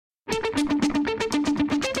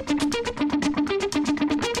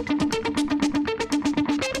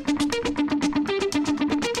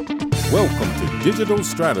Welcome to Digital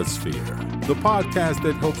Stratosphere, the podcast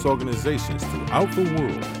that helps organizations throughout the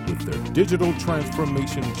world with their digital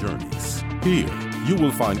transformation journeys. Here, you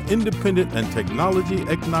will find independent and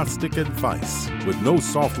technology-agnostic advice with no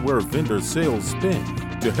software vendor sales spin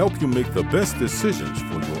to help you make the best decisions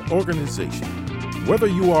for your organization. Whether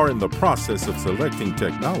you are in the process of selecting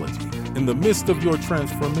technology, in the midst of your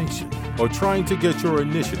transformation, or trying to get your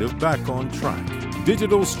initiative back on track,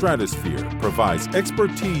 Digital Stratosphere provides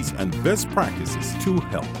expertise and best practices to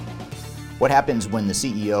help. What happens when the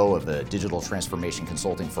CEO of a digital transformation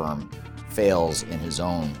consulting firm fails in his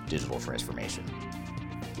own digital transformation?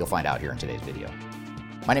 You'll find out here in today's video.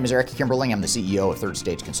 My name is Eric Kimberling. I'm the CEO of Third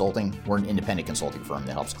Stage Consulting. We're an independent consulting firm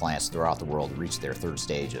that helps clients throughout the world reach their third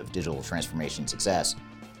stage of digital transformation success.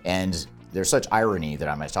 And there's such irony that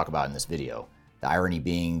I'm going to talk about in this video. The irony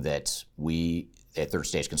being that we at Third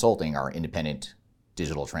Stage Consulting are independent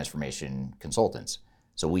digital transformation consultants.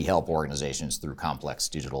 So we help organizations through complex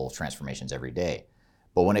digital transformations every day.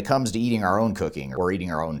 But when it comes to eating our own cooking or eating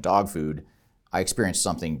our own dog food, I experience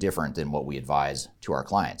something different than what we advise to our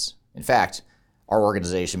clients. In fact, our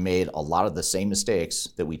organization made a lot of the same mistakes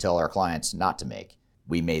that we tell our clients not to make.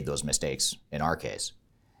 We made those mistakes in our case.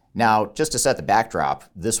 Now, just to set the backdrop,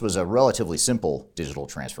 this was a relatively simple digital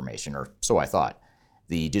transformation, or so I thought.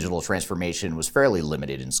 The digital transformation was fairly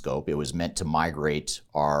limited in scope. It was meant to migrate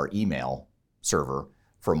our email server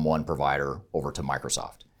from one provider over to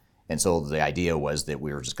Microsoft. And so the idea was that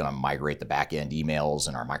we were just going to migrate the back-end emails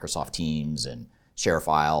and our Microsoft Teams and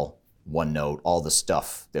ShareFile, OneNote, all the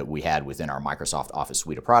stuff that we had within our Microsoft Office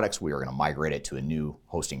suite of products. We were going to migrate it to a new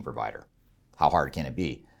hosting provider. How hard can it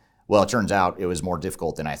be? Well, it turns out it was more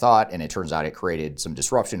difficult than I thought, and it turns out it created some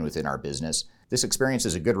disruption within our business. This experience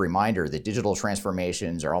is a good reminder that digital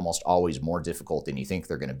transformations are almost always more difficult than you think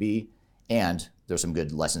they're going to be, and there's some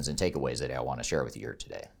good lessons and takeaways that I want to share with you here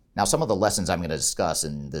today. Now, some of the lessons I'm going to discuss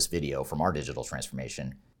in this video from our digital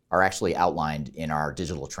transformation are actually outlined in our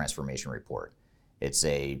digital transformation report. It's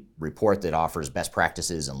a report that offers best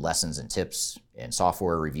practices and lessons and tips and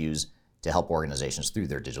software reviews to help organizations through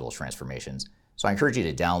their digital transformations. So I encourage you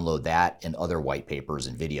to download that and other white papers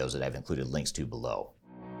and videos that I've included links to below.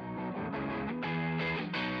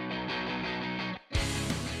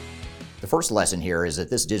 The first lesson here is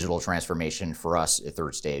that this digital transformation for us at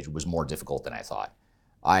Third Stage was more difficult than I thought.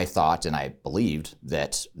 I thought and I believed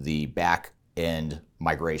that the back-end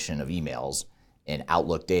migration of emails and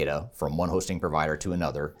Outlook data from one hosting provider to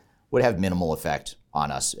another would have minimal effect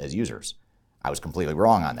on us as users. I was completely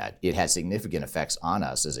wrong on that. It had significant effects on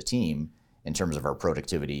us as a team in terms of our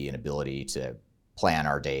productivity and ability to plan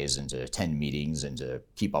our days and to attend meetings and to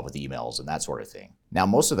keep up with emails and that sort of thing. Now,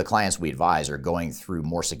 most of the clients we advise are going through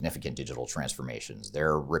more significant digital transformations.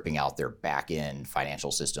 They're ripping out their back-end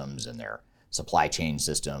financial systems and their supply chain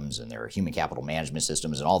systems and their human capital management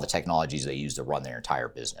systems and all the technologies they use to run their entire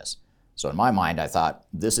business. So in my mind, I thought,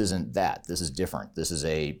 this isn't that. This is different. This is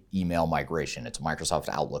a email migration. It's a Microsoft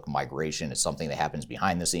Outlook migration. It's something that happens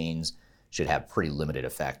behind the scenes, should have pretty limited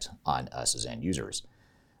effect on us as end users.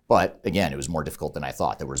 But again, it was more difficult than I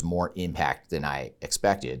thought. There was more impact than I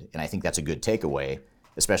expected. And I think that's a good takeaway,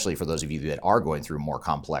 especially for those of you that are going through more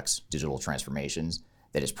complex digital transformations,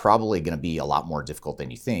 that it's probably going to be a lot more difficult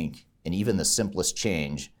than you think. And even the simplest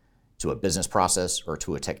change to a business process or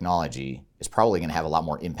to a technology is probably going to have a lot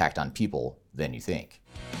more impact on people than you think.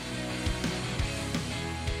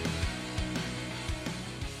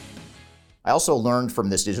 I also learned from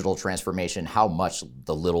this digital transformation how much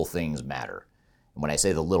the little things matter. And when I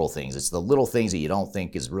say the little things, it's the little things that you don't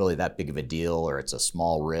think is really that big of a deal, or it's a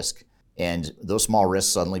small risk. And those small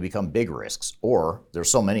risks suddenly become big risks, or there's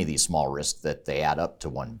so many of these small risks that they add up to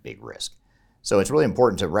one big risk. So it's really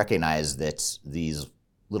important to recognize that these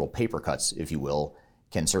little paper cuts, if you will,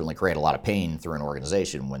 can certainly create a lot of pain through an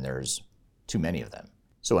organization when there's too many of them.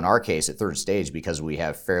 So in our case at Third Stage, because we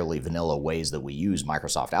have fairly vanilla ways that we use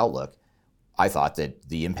Microsoft Outlook, I thought that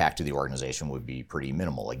the impact to the organization would be pretty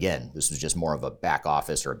minimal. Again, this was just more of a back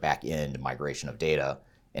office or a back end migration of data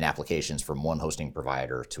and applications from one hosting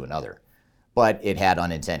provider to another. But it had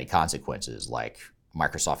unintended consequences like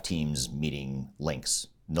Microsoft Teams meeting links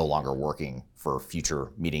no longer working for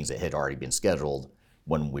future meetings that had already been scheduled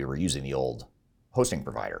when we were using the old hosting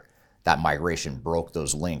provider. That migration broke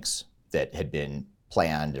those links that had been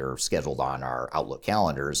planned or scheduled on our Outlook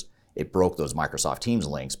calendars. It broke those Microsoft Teams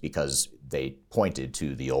links because they pointed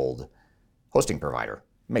to the old hosting provider.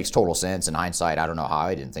 It makes total sense in hindsight. I don't know how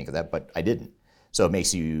I didn't think of that, but I didn't. So it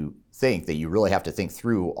makes you think that you really have to think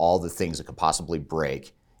through all the things that could possibly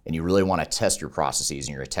break, and you really want to test your processes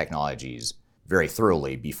and your technologies very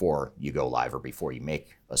thoroughly before you go live or before you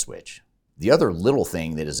make a switch. The other little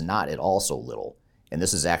thing that is not at all so little, and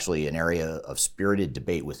this is actually an area of spirited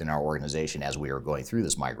debate within our organization as we are going through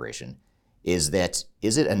this migration, is that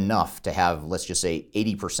is it enough to have, let's just say,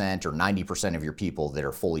 80% or 90% of your people that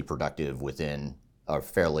are fully productive within a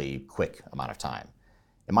fairly quick amount of time?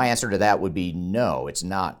 And my answer to that would be no, it's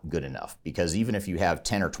not good enough, because even if you have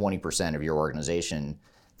 10 or 20% of your organization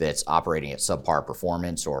that's operating at subpar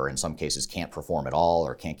performance, or in some cases can't perform at all,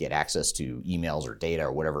 or can't get access to emails or data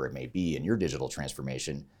or whatever it may be in your digital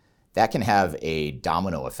transformation, that can have a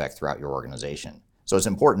domino effect throughout your organization. So it's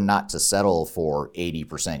important not to settle for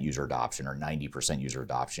 80% user adoption or 90% user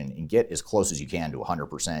adoption, and get as close as you can to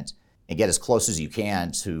 100%, and get as close as you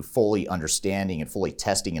can to fully understanding and fully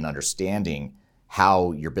testing and understanding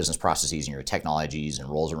how your business processes and your technologies and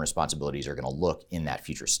roles and responsibilities are going to look in that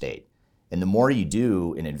future state. And the more you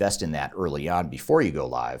do and invest in that early on before you go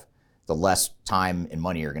live, the less time and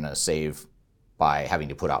money you're going to save by having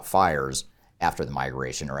to put out fires after the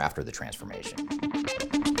migration or after the transformation.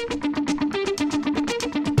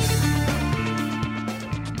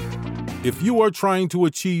 If you are trying to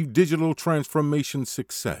achieve digital transformation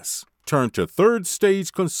success, turn to Third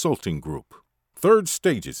Stage Consulting Group. Third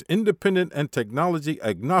Stage's independent and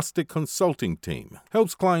technology-agnostic consulting team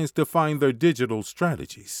helps clients define their digital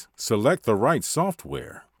strategies, select the right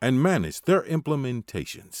software, and manage their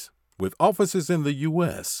implementations. With offices in the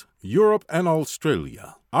U.S., Europe, and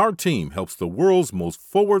Australia, our team helps the world's most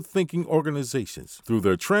forward-thinking organizations through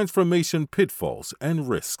their transformation pitfalls and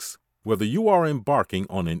risks. Whether you are embarking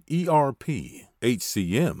on an ERP,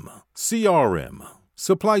 HCM, CRM,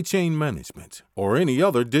 supply chain management, or any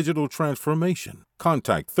other digital transformation,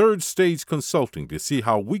 contact Third Stage Consulting to see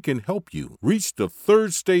how we can help you reach the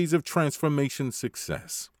third stage of transformation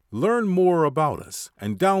success. Learn more about us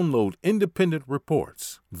and download independent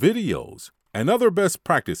reports, videos, and other best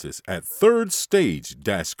practices at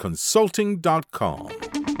thirdstage-consulting.com.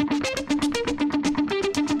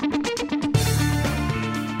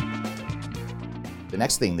 The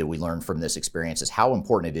next thing that we learned from this experience is how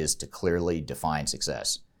important it is to clearly define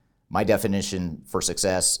success. My definition for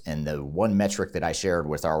success, and the one metric that I shared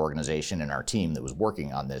with our organization and our team that was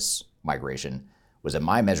working on this migration, was that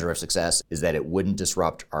my measure of success is that it wouldn't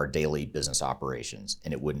disrupt our daily business operations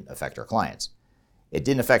and it wouldn't affect our clients. It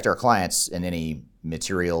didn't affect our clients in any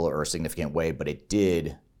material or significant way, but it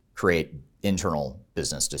did create internal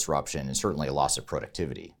business disruption and certainly a loss of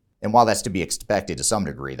productivity. And while that's to be expected to some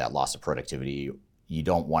degree, that loss of productivity, you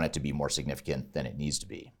don't want it to be more significant than it needs to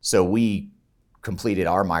be. So we completed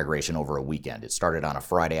our migration over a weekend. It started on a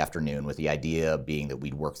Friday afternoon with the idea being that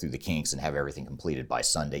we'd work through the kinks and have everything completed by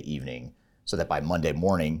Sunday evening, so that by Monday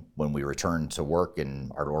morning, when we returned to work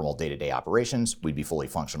in our normal day-to-day operations, we'd be fully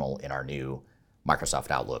functional in our new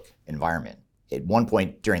Microsoft Outlook environment. At one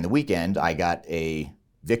point during the weekend, I got a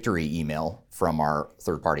victory email from our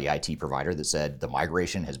third-party IT provider that said the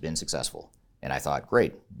migration has been successful. And I thought,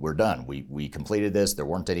 great, we're done. We completed this. There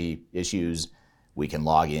weren't any issues. We can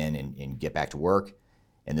log in and get back to work.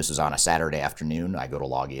 And this was on a Saturday afternoon. I go to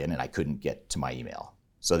log in and I couldn't get to my email.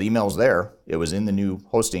 So the email was there. It was in the new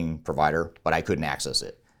hosting provider, but I couldn't access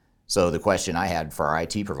it. So the question I had for our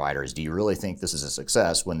IT provider is, do you really think this is a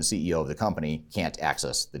success when the CEO of the company can't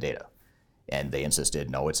access the data? And they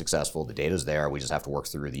insisted, no, it's successful. The data's there. We just have to work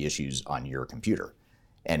through the issues on your computer.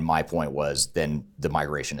 And my point was, then the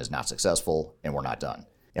migration is not successful and we're not done.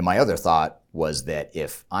 And my other thought was that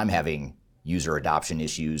if I'm having user adoption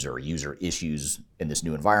issues or user issues in this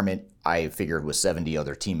new environment, I figured with 70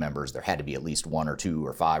 other team members, there had to be at least 1 or 2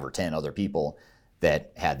 or 5 or 10 other people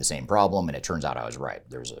that had the same problem. And it turns out I was right.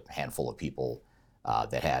 There's a handful of people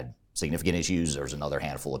that had significant issues. There's another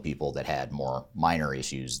handful of people that had more minor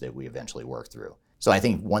issues that we eventually worked through. So I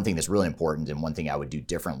think one thing that's really important, and one thing I would do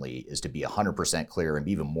differently, is to be 100% clear, and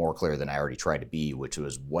be even more clear than I already tried to be, which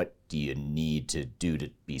was, what do you need to do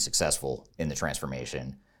to be successful in the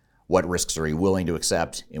transformation? What risks are you willing to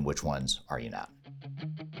accept, and which ones are you not?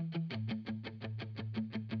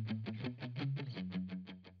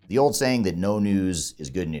 The old saying that no news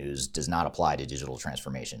is good news does not apply to digital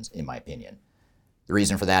transformations, in my opinion. The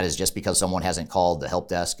reason for that is just because someone hasn't called the help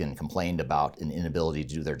desk and complained about an inability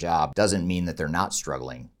to do their job doesn't mean that they're not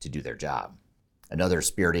struggling to do their job. Another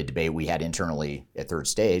spirited debate we had internally at Third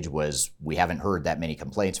Stage was, we haven't heard that many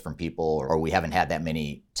complaints from people, or we haven't had that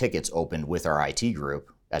many tickets opened with our IT group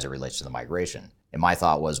as it relates to the migration. And my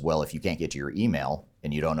thought was, well, if you can't get to your email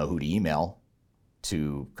and you don't know who to email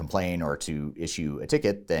to complain or to issue a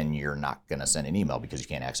ticket, then you're not going to send an email because you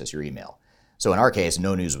can't access your email. So in our case,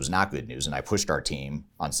 no news was not good news, and I pushed our team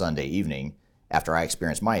on Sunday evening. After I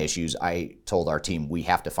experienced my issues, I told our team we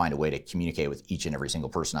have to find a way to communicate with each and every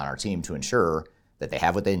single person on our team to ensure that they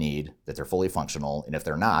have what they need, that they're fully functional, and if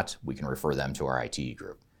they're not, we can refer them to our IT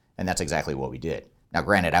group. And that's exactly what we did. Now,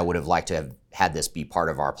 granted, I would have liked to have had this be part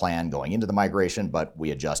of our plan going into the migration, but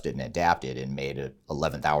we adjusted and adapted and made an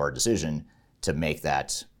 11th hour decision to make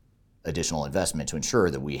that additional investment to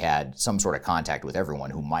ensure that we had some sort of contact with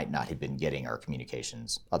everyone who might not have been getting our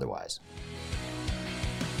communications otherwise.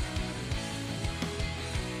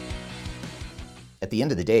 At the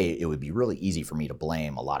end of the day, it would be really easy for me to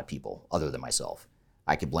blame a lot of people other than myself.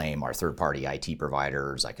 I could blame our third-party IT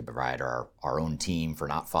providers. I could provide our own team for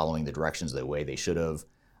not following the directions the way they should have.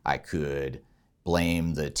 I could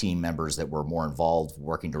blame the team members that were more involved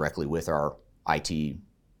working directly with our IT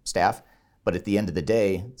staff. But at the end of the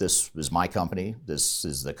day, this was my company. This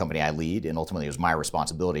is the company I lead, and ultimately it was my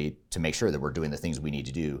responsibility to make sure that we're doing the things we need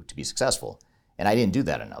to do to be successful. And I didn't do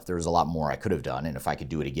that enough. There was a lot more I could have done, and if I could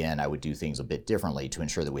do it again, I would do things a bit differently to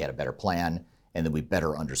ensure that we had a better plan and that we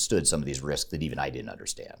better understood some of these risks that even I didn't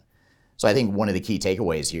understand. So I think one of the key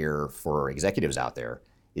takeaways here for executives out there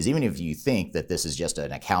is even if you think that this is just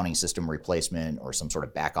an accounting system replacement or some sort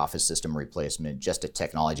of back office system replacement, just a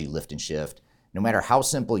technology lift and shift, no matter how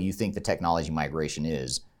simple you think the technology migration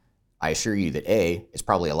is, I assure you that A, it's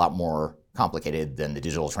probably a lot more complicated than the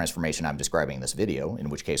digital transformation I'm describing in this video, in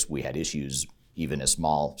which case we had issues even as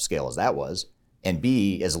small scale as that was. And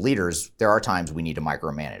B, as leaders, there are times we need to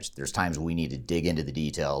micromanage. There's times we need to dig into the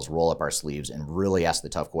details, roll up our sleeves, and really ask the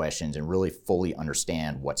tough questions and really fully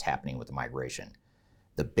understand what's happening with the migration.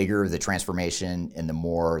 The bigger the transformation and the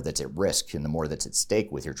more that's at risk and the more that's at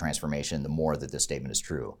stake with your transformation, the more that this statement is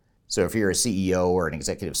true. So if you're a CEO or an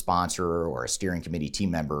executive sponsor or a steering committee team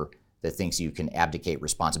member that thinks you can abdicate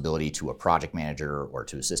responsibility to a project manager or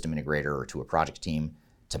to a system integrator or to a project team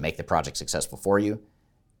to make the project successful for you,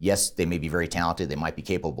 yes, they may be very talented, they might be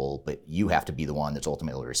capable, but you have to be the one that's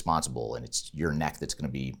ultimately responsible, and it's your neck that's going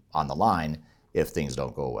to be on the line if things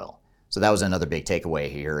don't go well. So that was another big takeaway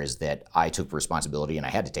here, is that I took responsibility, and I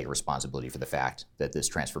had to take responsibility for the fact that this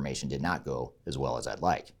transformation did not go as well as I'd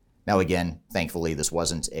like. Now again, thankfully, this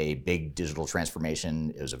wasn't a big digital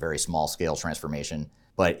transformation. It was a very small scale transformation,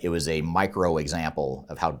 but it was a micro example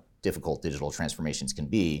of how difficult digital transformations can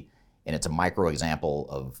be, and it's a micro example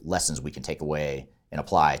of lessons we can take away and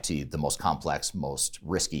apply to the most complex, most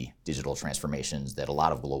risky digital transformations that a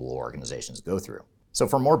lot of global organizations go through. So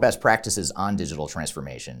for more best practices on digital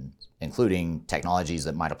transformation, including technologies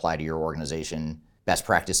that might apply to your organization, best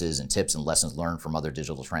practices and tips and lessons learned from other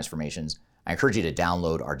digital transformations, I encourage you to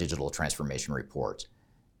download our digital transformation report.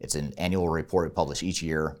 It's an annual report we publish each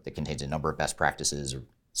year that contains a number of best practices,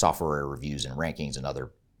 software reviews and rankings, and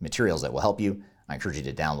other materials that will help you. I encourage you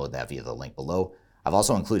to download that via the link below. I've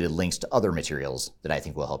also included links to other materials that I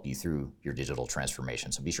think will help you through your digital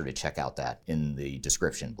transformation, so be sure to check out that in the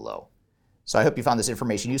description below. So I hope you found this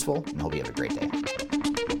information useful, and hope you have a great day.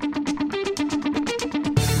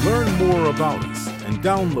 Learn more about us and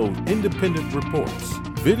download independent reports,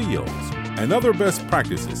 videos, and other best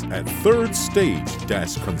practices at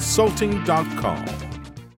thirdstage-consulting.com.